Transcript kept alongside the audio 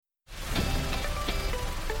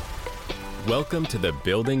Welcome to the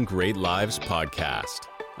Building Great Lives podcast,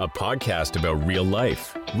 a podcast about real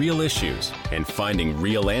life, real issues, and finding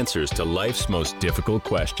real answers to life's most difficult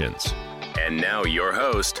questions. And now your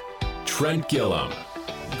host, Trent Gilliam.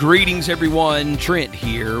 Greetings, everyone. Trent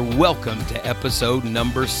here. Welcome to episode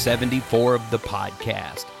number 74 of the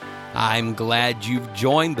podcast. I'm glad you've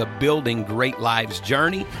joined the Building Great Lives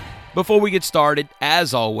journey. Before we get started,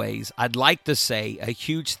 as always, I'd like to say a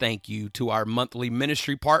huge thank you to our monthly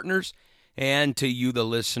ministry partners and to you, the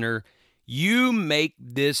listener. You make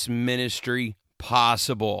this ministry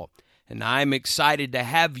possible, and I'm excited to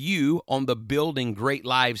have you on the Building Great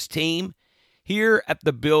Lives team here at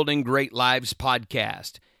the Building Great Lives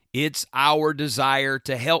podcast. It's our desire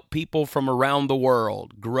to help people from around the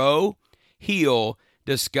world grow, heal,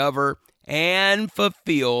 discover, and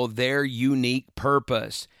fulfill their unique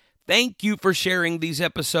purpose. Thank you for sharing these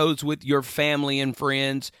episodes with your family and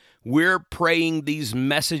friends. We're praying these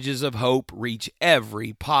messages of hope reach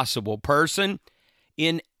every possible person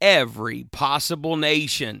in every possible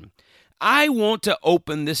nation. I want to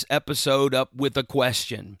open this episode up with a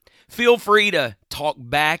question. Feel free to talk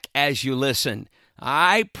back as you listen.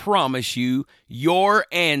 I promise you, your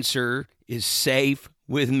answer is safe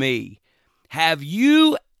with me. Have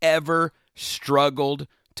you ever struggled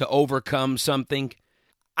to overcome something?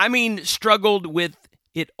 Struggled with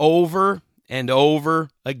it over and over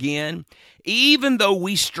again. Even though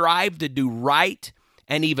we strive to do right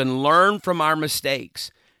and even learn from our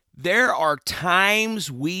mistakes, there are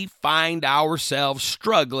times we find ourselves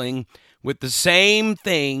struggling with the same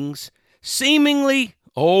things, seemingly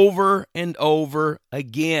over and over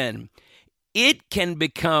again. It can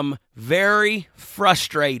become very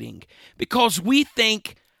frustrating because we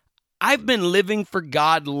think, I've been living for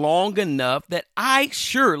God long enough that I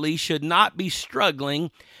surely should not be struggling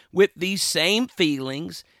with these same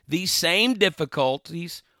feelings, these same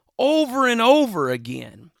difficulties over and over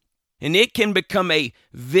again. And it can become a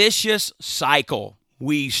vicious cycle.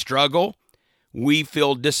 We struggle. We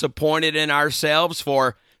feel disappointed in ourselves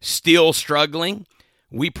for still struggling.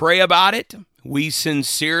 We pray about it. We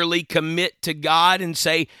sincerely commit to God and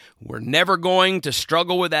say, we're never going to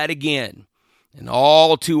struggle with that again. And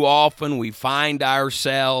all too often we find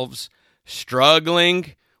ourselves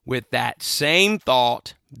struggling with that same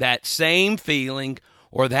thought, that same feeling,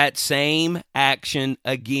 or that same action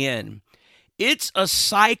again. It's a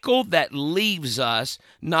cycle that leaves us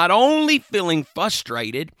not only feeling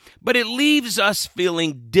frustrated, but it leaves us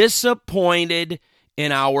feeling disappointed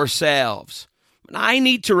in ourselves. And I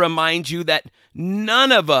need to remind you that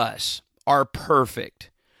none of us are perfect.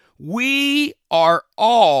 We are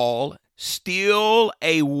all still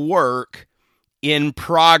a work in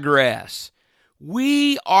progress.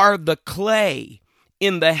 We are the clay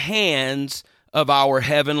in the hands of our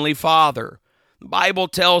Heavenly Father. The Bible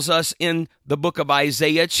tells us in the book of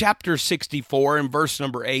Isaiah, chapter 64 and verse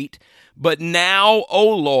number 8, "But now, O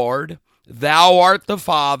Lord, thou art the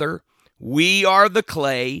Father, we are the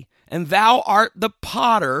clay, and thou art the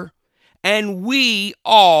potter, and we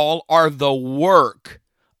all are the work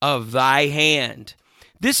of thy hand."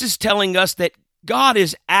 This is telling us that God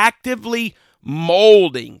is actively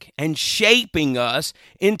molding and shaping us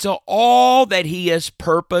into all that He has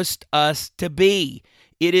purposed us to be.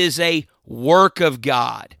 It is a work of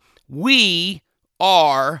God. We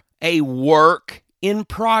are a work in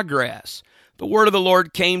progress. The word of the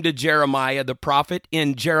Lord came to Jeremiah the prophet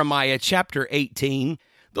in Jeremiah chapter 18.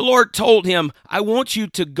 The Lord told him, "I want you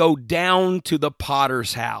to go down to the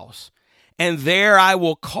potter's house, and there I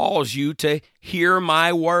will cause you to hear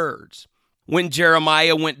my words." When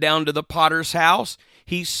Jeremiah went down to the potter's house,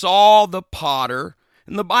 he saw the potter,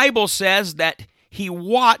 and the Bible says that he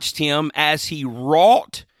watched him as he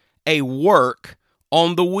wrought a work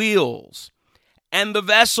on the wheels. And the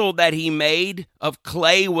vessel that he made of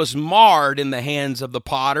clay was marred in the hands of the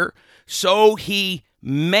potter, so he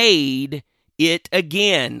made it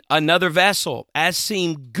again, another vessel, as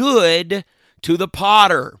seemed good to the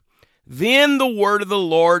potter. Then the word of the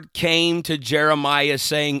Lord came to Jeremiah,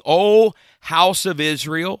 saying, "O house of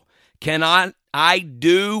Israel, cannot I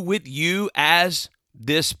do with you as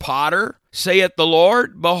this potter, saith the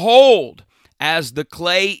Lord? Behold, as the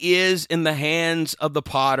clay is in the hands of the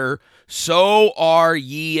potter, so are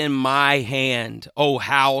ye in my hand, O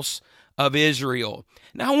house of Israel."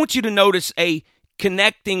 Now I want you to notice a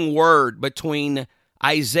connecting word between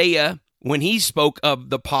Isaiah when he spoke of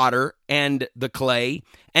the potter and the clay,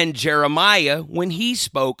 and Jeremiah when he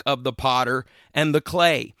spoke of the potter and the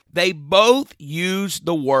clay. They both use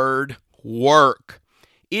the word work.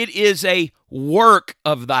 It is a work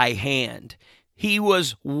of thy hand. He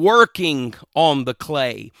was working on the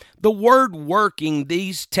clay. The word working,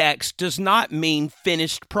 these texts, does not mean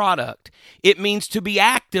finished product. It means to be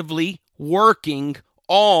actively working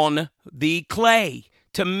on the clay,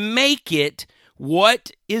 to make it what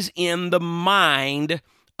is in the mind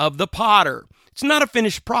of the potter. It's not a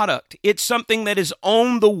finished product. It's something that is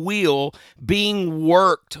on the wheel being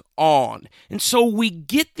worked on. And so we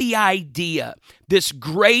get the idea, this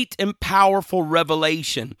great and powerful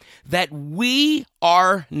revelation, that we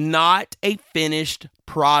are not a finished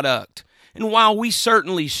product. And while we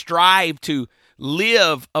certainly strive to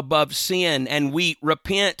live above sin, and we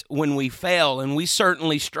repent when we fail, and we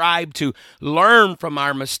certainly strive to learn from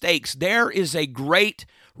our mistakes, there is a great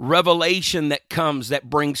revelation that comes that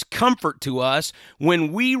brings comfort to us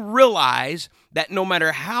when we realize that no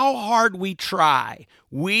matter how hard we try,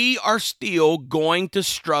 we are still going to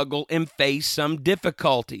struggle and face some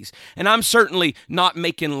difficulties. And I'm certainly not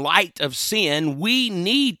making light of sin. We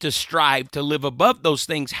need to strive to live above those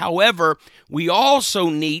things. However, we also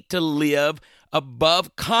need to live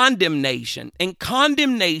above condemnation. And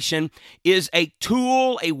condemnation is a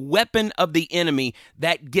tool, a weapon of the enemy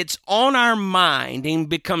that gets on our mind and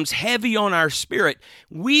becomes heavy on our spirit.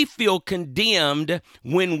 We feel condemned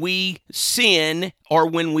when we sin or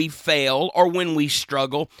when we fail or when we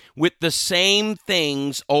struggle with the same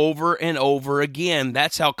things over and over again.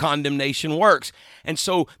 That's how condemnation works. And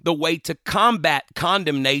so the way to combat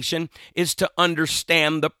condemnation is to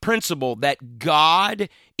understand the principle that God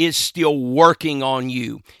is still working on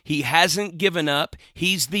you. He hasn't given up.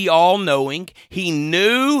 He's the all-knowing. He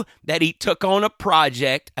knew that he took on a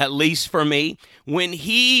project, at least for me, when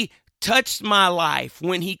he touched my life,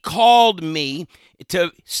 when he called me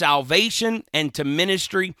to salvation and to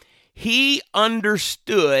ministry. He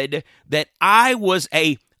understood that I was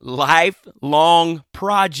a lifelong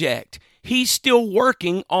project. He's still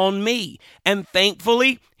working on me. And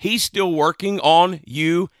thankfully, he's still working on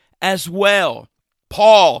you as well.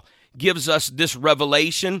 Paul gives us this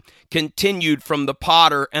revelation continued from the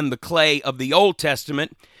potter and the clay of the Old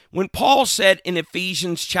Testament when Paul said in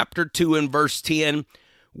Ephesians chapter 2 and verse 10,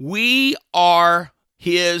 we are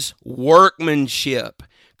his workmanship,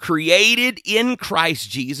 created in Christ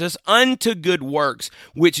Jesus unto good works,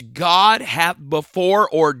 which God hath before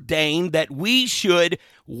ordained that we should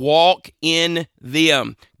walk in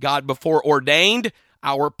them. God before ordained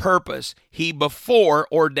our purpose. He before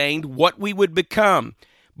ordained what we would become.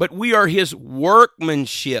 But we are his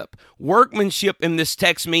workmanship. Workmanship in this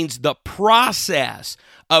text means the process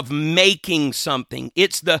of making something.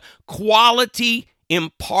 It's the quality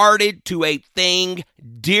imparted to a thing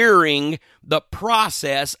during the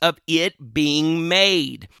process of it being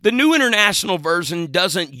made. The New International Version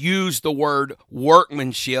doesn't use the word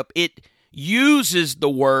workmanship. It uses the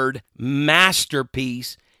word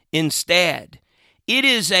masterpiece instead. It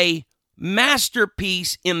is a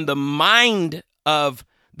masterpiece in the mind of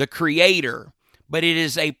the Creator, but it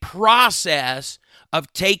is a process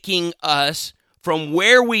of taking us from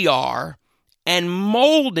where we are and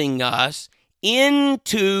molding us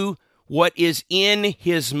into what is in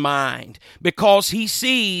his mind, because he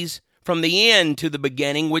sees from the end to the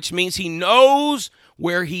beginning, which means he knows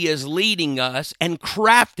where he is leading us and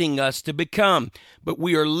crafting us to become. But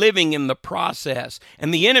we are living in the process,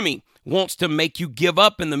 and the enemy wants to make you give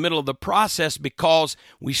up in the middle of the process because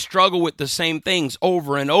we struggle with the same things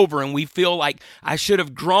over and over, and we feel like I should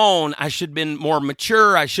have grown, I should have been more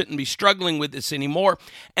mature, I shouldn't be struggling with this anymore.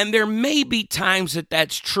 And there may be times that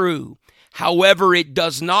that's true. However, it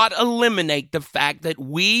does not eliminate the fact that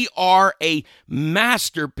we are a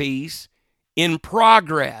masterpiece in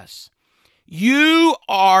progress. You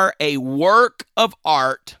are a work of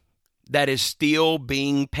art that is still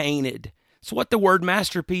being painted. That's what the word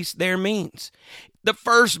masterpiece there means. The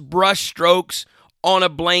first brush strokes on a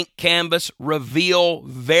blank canvas reveal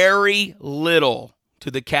very little to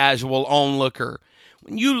the casual onlooker.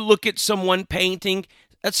 When you look at someone painting,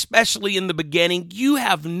 especially in the beginning, you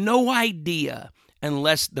have no idea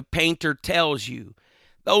unless the painter tells you.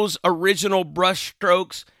 Those original brush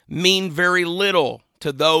strokes mean very little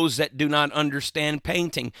to those that do not understand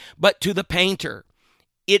painting, but to the painter,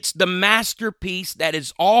 it's the masterpiece that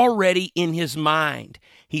is already in his mind.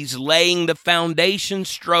 He's laying the foundation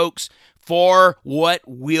strokes for what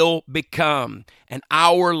will become. And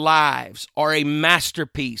our lives are a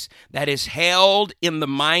masterpiece that is held in the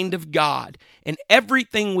mind of God. And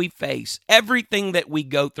everything we face, everything that we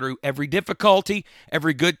go through, every difficulty,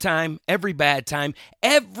 every good time, every bad time,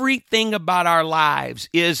 everything about our lives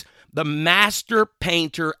is the master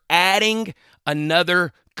painter adding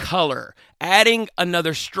another color, adding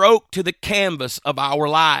another stroke to the canvas of our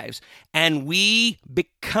lives. And we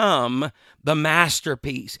become the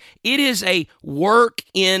masterpiece. It is a work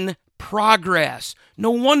in progress. No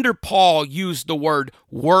wonder Paul used the word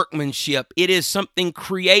workmanship. It is something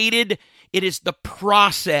created. It is the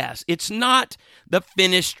process. It's not the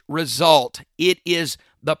finished result. It is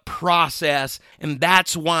the process. And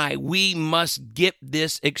that's why we must get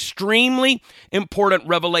this extremely important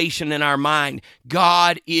revelation in our mind.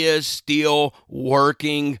 God is still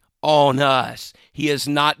working on us. He has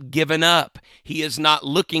not given up. He is not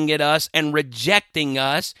looking at us and rejecting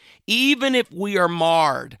us, even if we are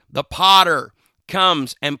marred. The potter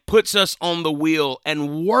comes and puts us on the wheel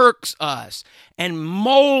and works us and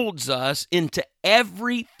molds us into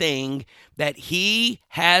everything that He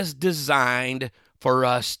has designed for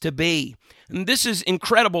us to be. And this is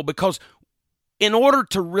incredible because in order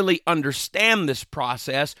to really understand this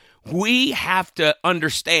process, we have to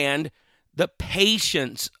understand the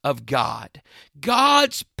patience of God.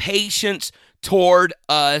 God's patience toward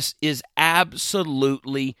us is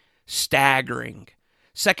absolutely staggering.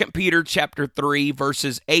 2 Peter chapter 3,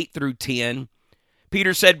 verses 8 through 10,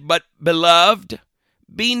 Peter said, "But beloved,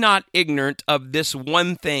 be not ignorant of this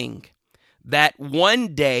one thing, that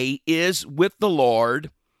one day is with the Lord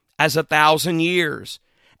as 1,000 years,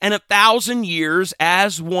 and 1,000 years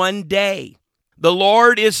as one day. The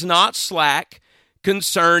Lord is not slack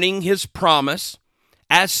concerning His promise,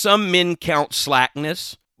 as some men count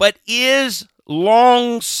slackness, but is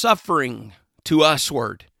long-suffering to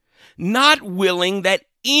usward, not willing that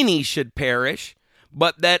any should perish,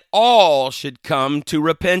 but that all should come to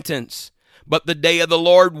repentance. But the day of the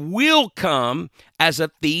Lord will come as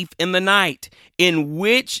a thief in the night, in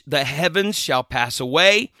which the heavens shall pass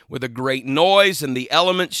away with a great noise, and the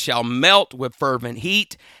elements shall melt with fervent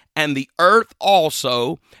heat, and the earth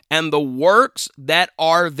also, and the works that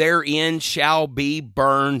are therein shall be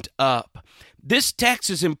burned up." This text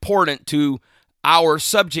is important to our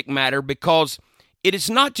subject matter because it is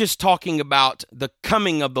not just talking about the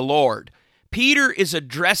coming of the Lord. Peter is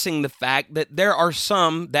addressing the fact that there are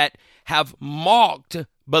some that have mocked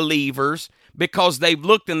believers because they've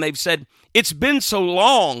looked and they've said, "It's been so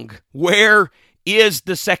long. Where is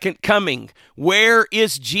the second coming? Where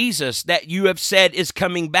is Jesus that you have said is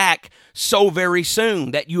coming back so very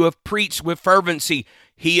soon, that you have preached with fervency?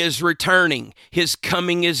 He is returning. His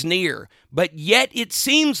coming is near." But yet it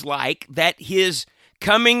seems like that His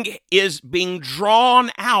coming is being drawn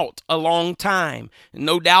out a long time.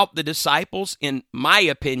 No doubt the disciples, in my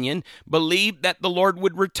opinion, believed that the Lord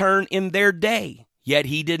would return in their day, yet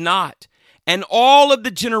He did not. And all of the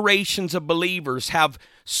generations of believers have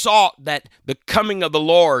sought that the coming of the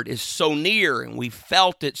Lord is so near, and we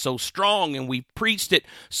felt it so strong, and we preached it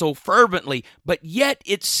so fervently, but yet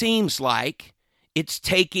it seems like it's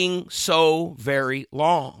taking so very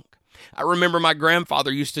long. I remember my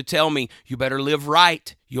grandfather used to tell me, "You better live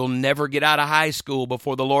right. You'll never get out of high school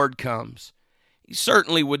before the Lord comes." He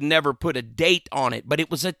certainly would never put a date on it, but it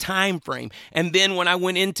was a time frame. And then when I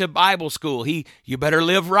went into Bible school, "You better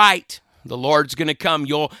live right. The Lord's going to come.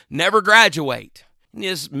 You'll never graduate." And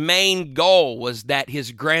his main goal was that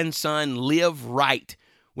his grandson live right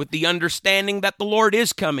with the understanding that the Lord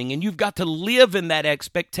is coming, and you've got to live in that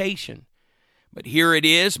expectation. But here it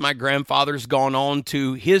is, my grandfather's gone on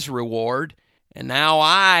to his reward, and now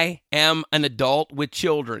I am an adult with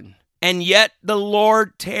children. And yet the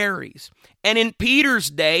Lord tarries. And in Peter's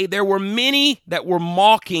day, there were many that were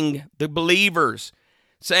mocking the believers,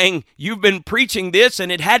 saying, "You've been preaching this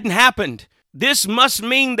and it hadn't happened. This must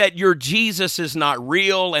mean that your Jesus is not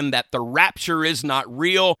real and that the rapture is not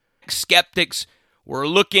real." Skeptics were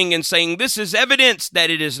looking and saying, "This is evidence that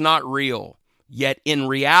it is not real." Yet in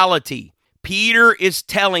reality, Peter is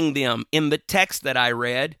telling them in the text that I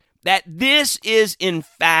read that this is in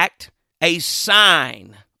fact a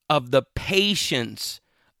sign of the patience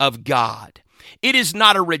of God. It is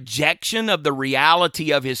not a rejection of the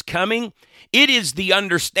reality of His coming. It is the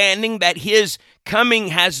understanding that His coming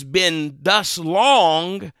has been thus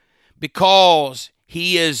long because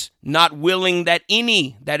He is not willing that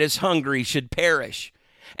any that is hungry should perish.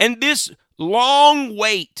 And this long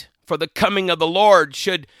wait for the coming of the Lord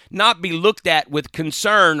should not be looked at with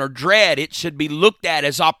concern or dread. It should be looked at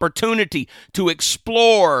as opportunity to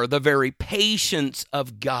explore the very patience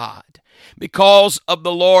of God. Because of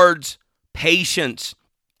the Lord's patience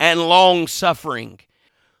and long suffering,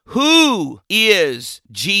 who is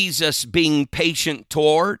Jesus being patient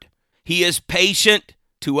toward? He is patient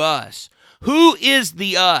to us. Who is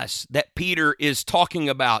the us that Peter is talking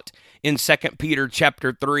about in 2 Peter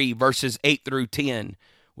chapter 3, verses 8 through 10?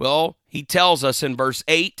 Well, he tells us in verse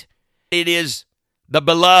 8, it is the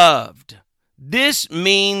beloved. This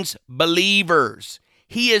means believers.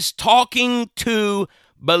 He is talking to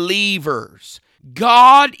believers.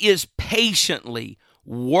 God is patiently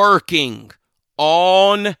working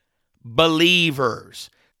on believers.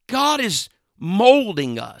 God is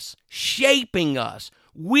molding us, shaping us.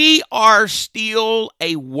 We are still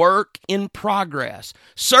a work in progress.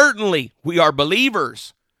 Certainly, we are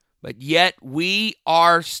believers, but yet we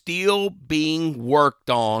are still being worked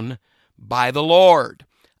on by the Lord.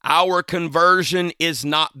 Our conversion is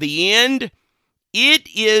not the end. It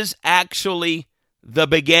is actually the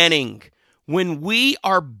beginning. When we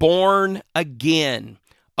are born again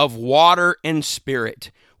of water and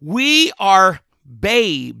spirit, we are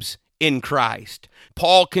babes in Christ.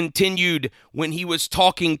 Paul continued when he was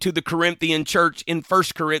talking to the Corinthian church in 1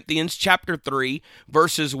 Corinthians chapter 3,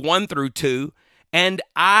 verses 1 through 2. And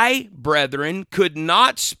I, brethren, could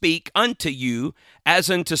not speak unto you as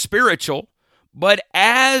unto spiritual, but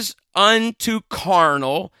as unto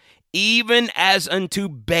carnal, even as unto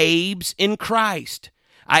babes in Christ.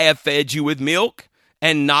 I have fed you with milk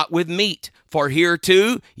and not with meat, for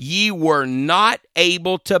hereto ye were not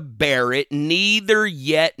able to bear it, neither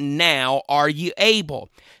yet now are ye able.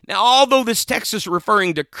 Now, although this text is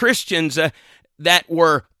referring to Christians that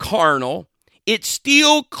were carnal, it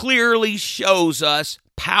still clearly shows us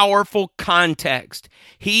powerful context.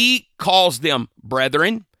 He calls them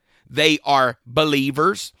brethren. They are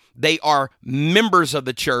believers. They are members of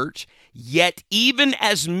the church. Yet even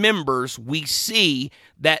as members, we see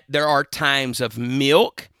that there are times of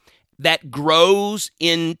milk that grows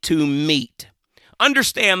into meat.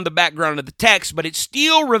 Understand the background of the text, but it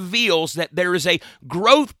still reveals that there is a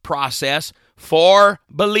growth process for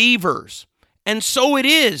believers. And so it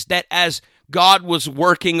is that as God was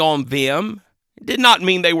working on them, it did not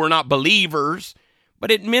mean they were not believers, but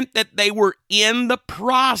it meant that they were in the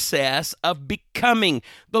process of becoming.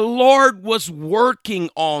 The Lord was working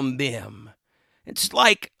on them. It's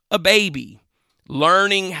like a baby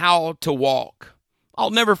learning how to walk. I'll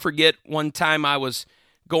never forget one time I was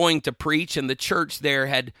going to preach, and the church there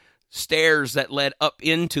had stairs that led up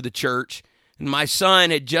into the church. And my son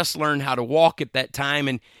had just learned how to walk at that time,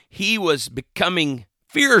 and he was becoming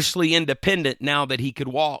fiercely independent now that he could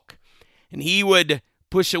walk. And he would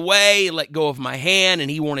push away, let go of my hand, and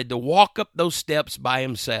he wanted to walk up those steps by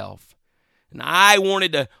himself. And I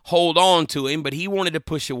wanted to hold on to him, but he wanted to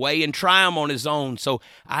push away and try them on his own. So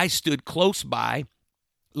I stood close by,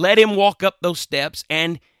 let him walk up those steps,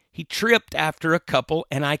 and he tripped after a couple,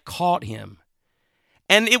 and I caught him.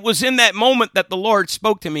 And it was in that moment that the Lord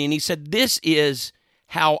spoke to me, and he said, "This is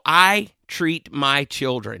how I treat my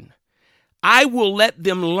children. I will let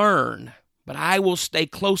them learn, but I will stay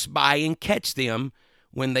close by and catch them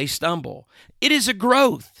when they stumble." It is a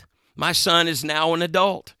growth. My son is now an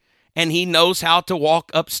adult, and he knows how to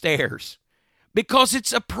walk upstairs because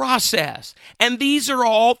it's a process. And these are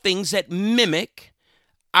all things that mimic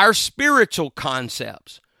our spiritual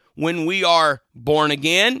concepts. When we are born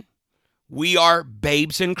again, we are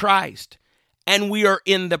babes in Christ, and we are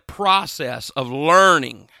in the process of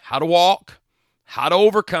learning how to walk, how to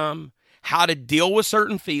overcome, how to deal with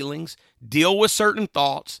certain feelings, deal with certain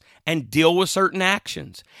thoughts, and deal with certain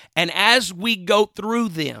actions. And as we go through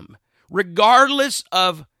them, regardless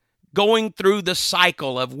of going through the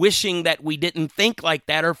cycle of wishing that we didn't think like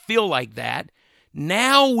that or feel like that,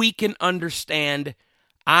 now we can understand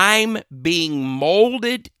I'm being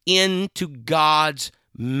molded into God's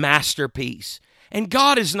masterpiece. And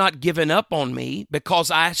God has not given up on me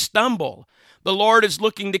because I stumble. The Lord is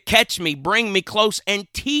looking to catch me, bring me close, and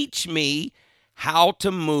teach me how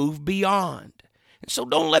to move beyond. And so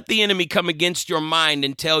don't let the enemy come against your mind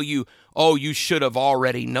and tell you, oh, you should have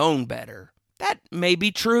already known better. That may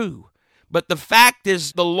be true. But the fact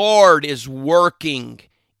is, the Lord is working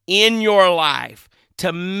in your life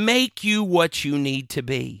to make you what you need to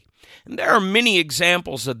be. And there are many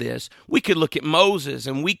examples of this. We could look at Moses,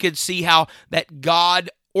 and we could see how that God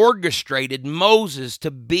orchestrated Moses to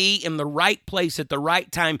be in the right place at the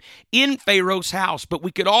right time in Pharaoh's house. But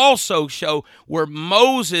we could also show where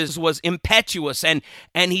Moses was impetuous and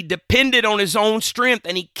he depended on his own strength,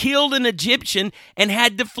 and he killed an Egyptian and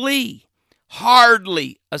had to flee.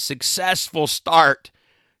 Hardly a successful start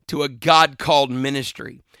to a God-called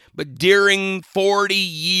ministry. But during 40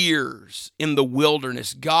 years in the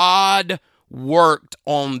wilderness, God worked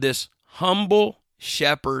on this humble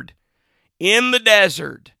shepherd in the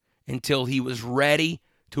desert until he was ready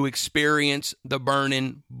to experience the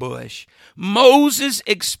burning bush. Moses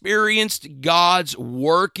experienced God's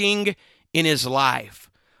working in his life,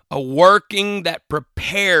 a working that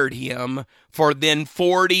prepared him for then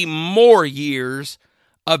 40 more years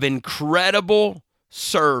of incredible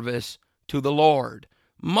service to the Lord.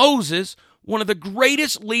 Moses, one of the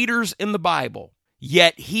greatest leaders in the Bible,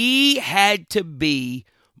 Yet he had to be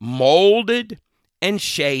molded and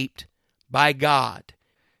shaped by God.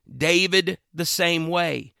 David, the same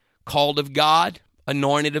way, called of God,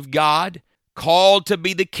 anointed of God, called to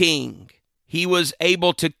be the king. He was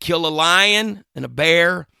able to kill a lion and a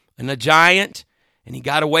bear and a giant, and he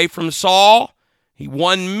got away from Saul. He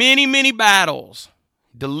won many, many battles,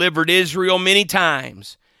 delivered Israel many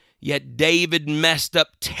times. Yet David messed up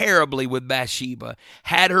terribly with Bathsheba,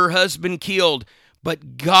 had her husband killed.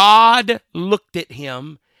 But God looked at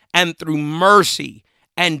him, and through mercy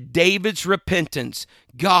and David's repentance,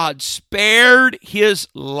 God spared his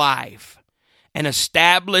life and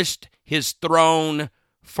established his throne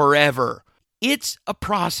forever. It's a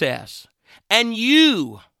process. And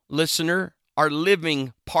you, listener, are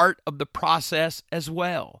living part of the process as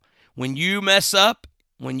well. When you mess up,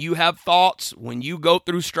 when you have thoughts, when you go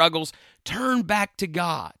through struggles, turn back to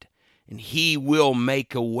God, and he will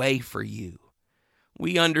make a way for you.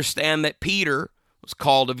 We understand that Peter was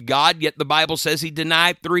called of God, yet the Bible says he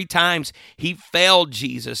denied 3 times. He failed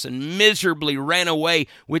Jesus and miserably ran away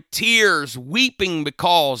with tears, weeping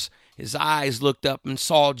because his eyes looked up and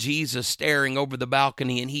saw Jesus staring over the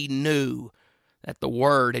balcony, and he knew that the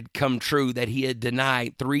word had come true, that he had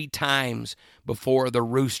denied 3 times before the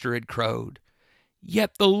rooster had crowed.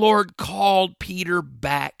 Yet the Lord called Peter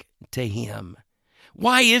back to him.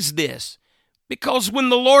 Why is this? Because when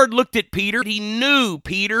the Lord looked at Peter, he knew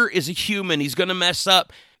Peter is a human. He's going to mess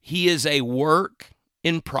up. He is a work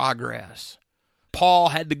in progress. Paul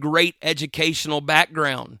had the great educational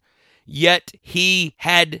background, yet he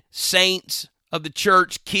had saints of the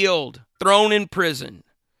church killed, thrown in prison.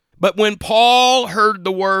 But when Paul heard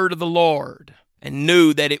the word of the Lord and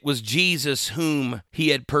knew that it was Jesus whom he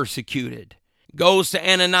had persecuted, goes to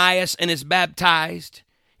Ananias and is baptized,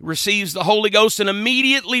 receives the Holy Ghost, and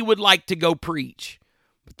immediately would like to go preach.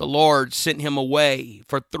 But the Lord sent him away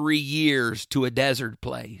for 3 years to a desert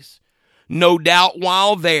place. No doubt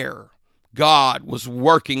while there, God was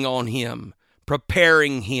working on him,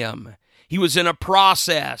 preparing him. He was in a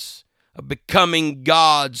process of becoming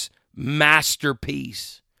God's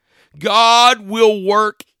masterpiece. God will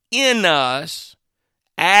work in us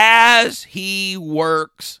as he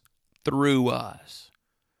works through us.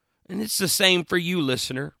 And it's the same for you,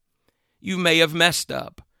 listener. You may have messed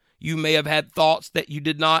up. You may have had thoughts that you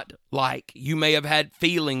did not like. You may have had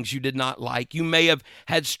feelings you did not like. You may have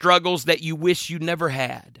had struggles that you wish you never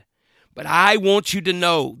had. But I want you to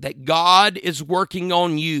know that God is working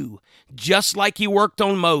on you just like he worked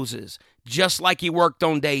on Moses, just like he worked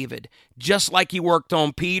on David, just like he worked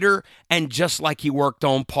on Peter, and just like he worked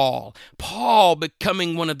on Paul. Paul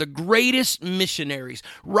becoming one of the greatest missionaries,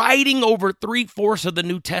 writing over 3/4 of the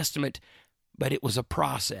New Testament. But it was a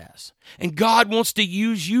process. And God wants to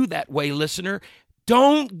use you that way, listener.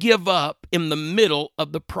 Don't give up in the middle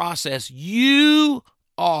of the process. You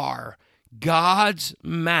are God's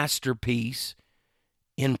masterpiece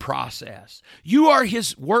in process. You are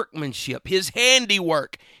his workmanship, his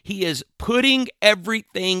handiwork. He is putting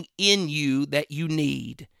everything in you that you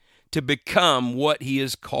need to become what he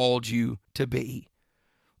has called you to be.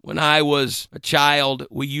 When I was a child,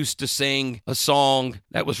 we used to sing a song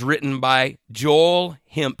that was written by Joel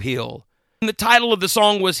Hemphill. And the title of the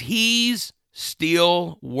song was He's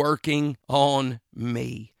Still Working on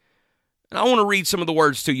Me. And I want to read some of the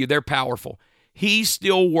words to you. They're powerful. He's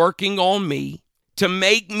still working on me to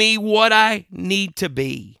make me what I need to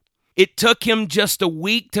be. It took him just a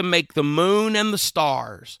week to make the moon and the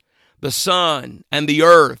stars, the sun and the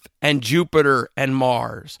earth and Jupiter and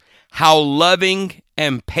Mars. How loving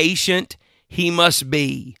and patient he must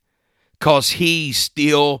be, 'cause he's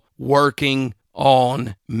still working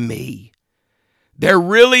on me. There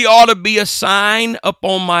really ought to be a sign up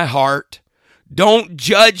on my heart. Don't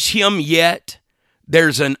judge him yet.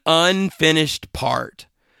 There's an unfinished part.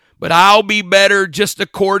 But I'll be better just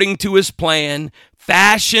according to his plan,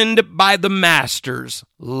 fashioned by the master's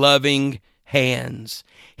loving hands.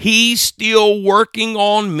 He's still working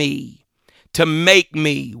on me to make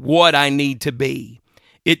me what I need to be.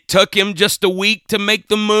 It took him just a week to make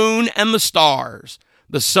the moon and the stars,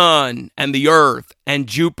 the sun and the earth and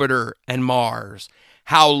Jupiter and Mars.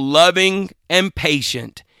 How loving and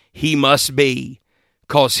patient he must be,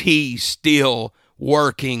 'cause he's still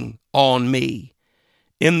working on me.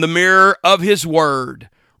 In the mirror of his word,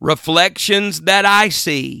 reflections that I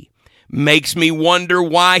see makes me wonder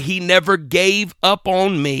why he never gave up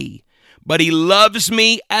on me. But he loves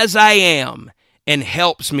me as I am and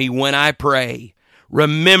helps me when I pray.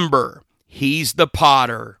 Remember, he's the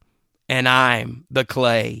potter and I'm the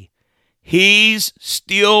clay. He's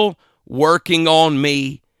still working on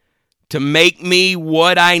me to make me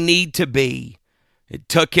what I need to be. It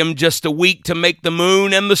took him just a week to make the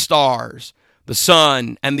moon and the stars, the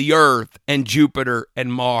sun and the earth and Jupiter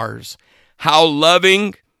and Mars. How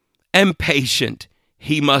loving and patient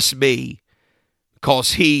he must be,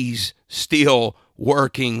 because he's still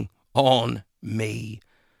working on me.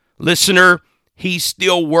 Listener, he's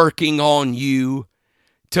still working on you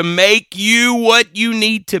to make you what you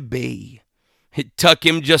need to be. It took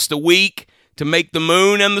him just a week to make the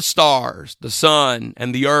moon and the stars, the sun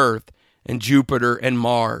and the earth and Jupiter and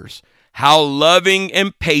Mars. How loving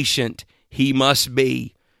and patient he must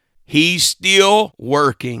be. He's still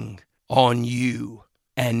working on you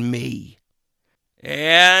and me.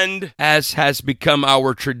 And as has become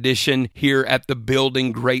our tradition here at the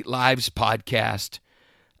Building Great Lives podcast,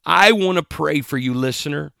 I want to pray for you,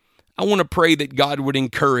 listener. I want to pray that God would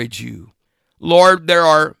encourage you. Lord, there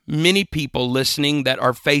are many people listening that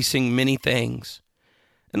are facing many things.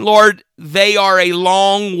 And Lord, they are a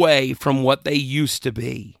long way from what they used to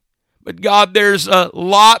be. But God, there's a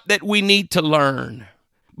lot that we need to learn.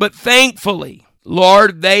 But thankfully,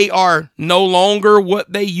 Lord, they are no longer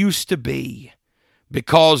what they used to be,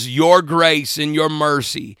 because your grace and your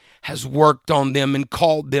mercy has worked on them and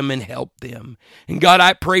called them and helped them. And God,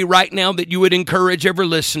 I pray right now that you would encourage every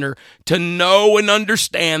listener to know and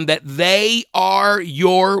understand that they are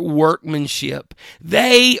your workmanship.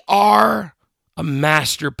 They are a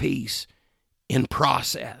masterpiece in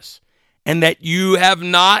process, and that you have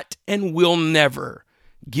not and will never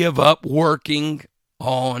give up working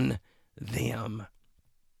on them.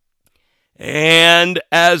 And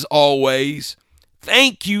as always,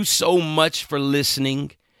 thank you so much for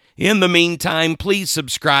listening. In the meantime, please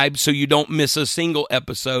subscribe so you don't miss a single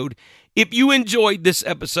episode. If you enjoyed this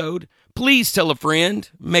episode, please tell a friend,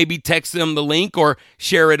 maybe text them the link or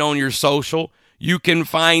share it on your social. You can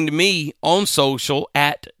find me on social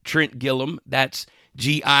at Trent Gilliam. That's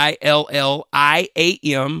Gilliam.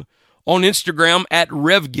 On Instagram at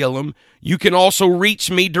Rev Gilliam. You can also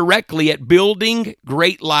reach me directly at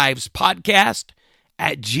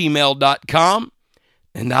buildinggreatlivespodcast@gmail.com.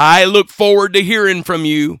 And I look forward to hearing from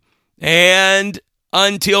you. And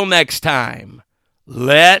until next time,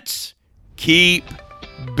 let's keep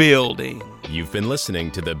building. You've been listening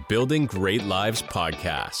to the Building Great Lives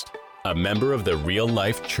podcast, a member of the Real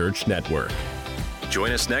Life Church Network.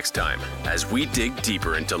 Join us next time as we dig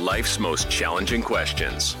deeper into life's most challenging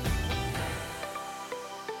questions.